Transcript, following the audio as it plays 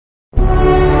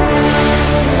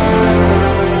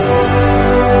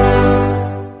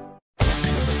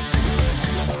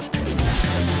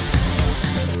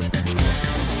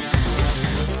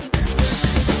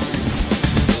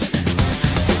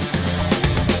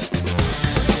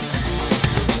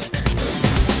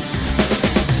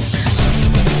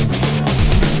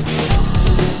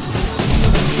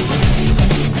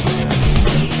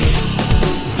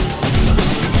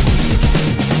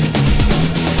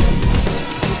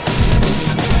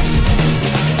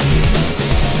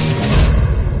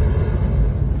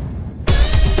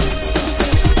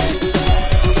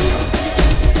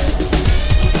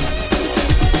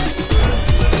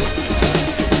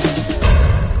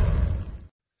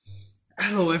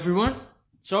Hello everyone.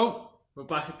 So we're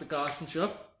back at the Garston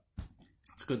shop.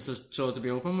 It's good to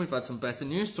be open. We've had some better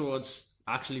news towards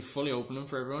actually fully opening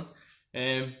for everyone.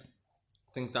 I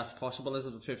think that's possible as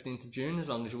of the 15th of June, as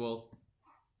long as you all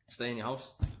stay in your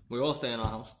house. We all stay in our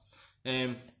house.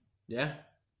 Yeah,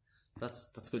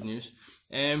 that's good news.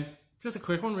 Just a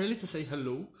quick one really to say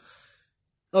hello.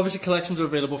 Obviously collections are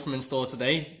available from in-store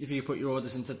today. If you put your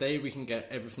orders in today, we can get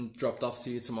everything dropped off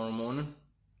to you tomorrow morning.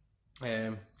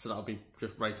 So that'll be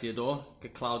just right to your door.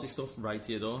 Get cloudy stuff right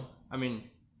to your door. I mean,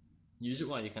 use it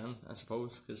while you can, I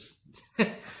suppose, because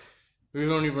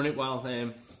we've only run it while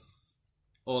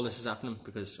all this is happening.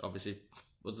 Because obviously,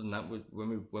 other than that, when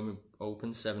we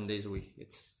open 7 days a week,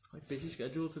 it's quite a busy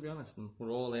schedule, to be honest, and we're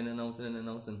all in and out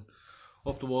and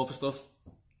up the wall for stuff.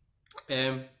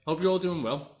 Hope you're all doing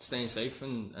well, staying safe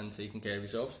and taking care of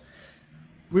yourselves.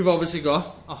 We've obviously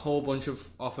got a whole bunch of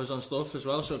offers on stuff as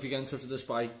well, so if you get in touch with us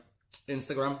by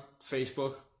Instagram,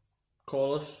 Facebook,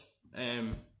 call us.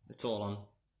 It's all on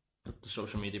the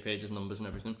social media pages, numbers and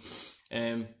everything.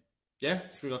 Yeah,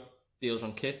 so we've got deals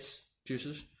on kits,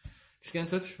 juices. Just get in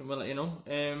touch and we'll let you know.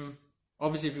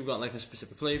 Obviously if you've got like a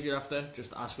specific flavour you're after,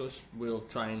 just ask us. We'll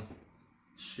try and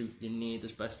suit your need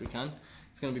as best we can.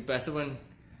 It's going to be better when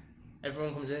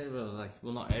everyone comes in.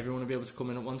 Well, not everyone will be able to come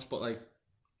in at once, but like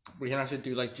we can actually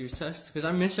do like juice tests, because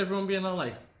I miss everyone being all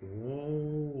like,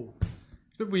 whoa.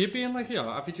 It's a bit weird being like,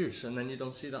 yeah, have your juice, and then you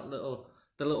don't see the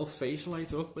little face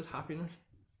light up with happiness.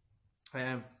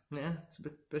 Yeah, it's a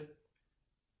bit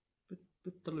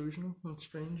delusional and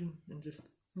strange and just,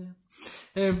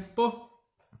 yeah. But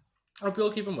I hope you're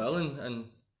all keeping well and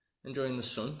enjoying the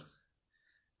sun,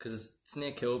 because it's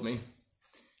near killed me a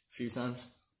few times.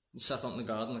 You sat out in the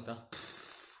garden like that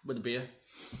with a beer,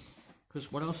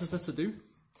 because what else is there to do?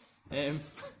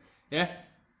 Yeah,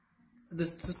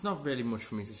 there's not really much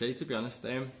for me to say, to be honest.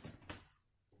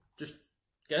 Just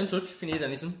get in touch if you need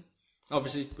anything.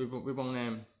 Obviously we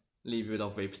won't leave you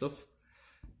without vape stuff,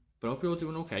 but I hope you're all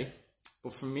doing okay.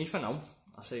 But from me for now,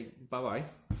 I'll say bye bye,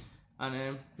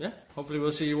 and yeah, hopefully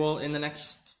we'll see you all in the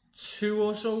next 2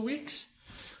 or so weeks.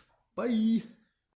 Bye.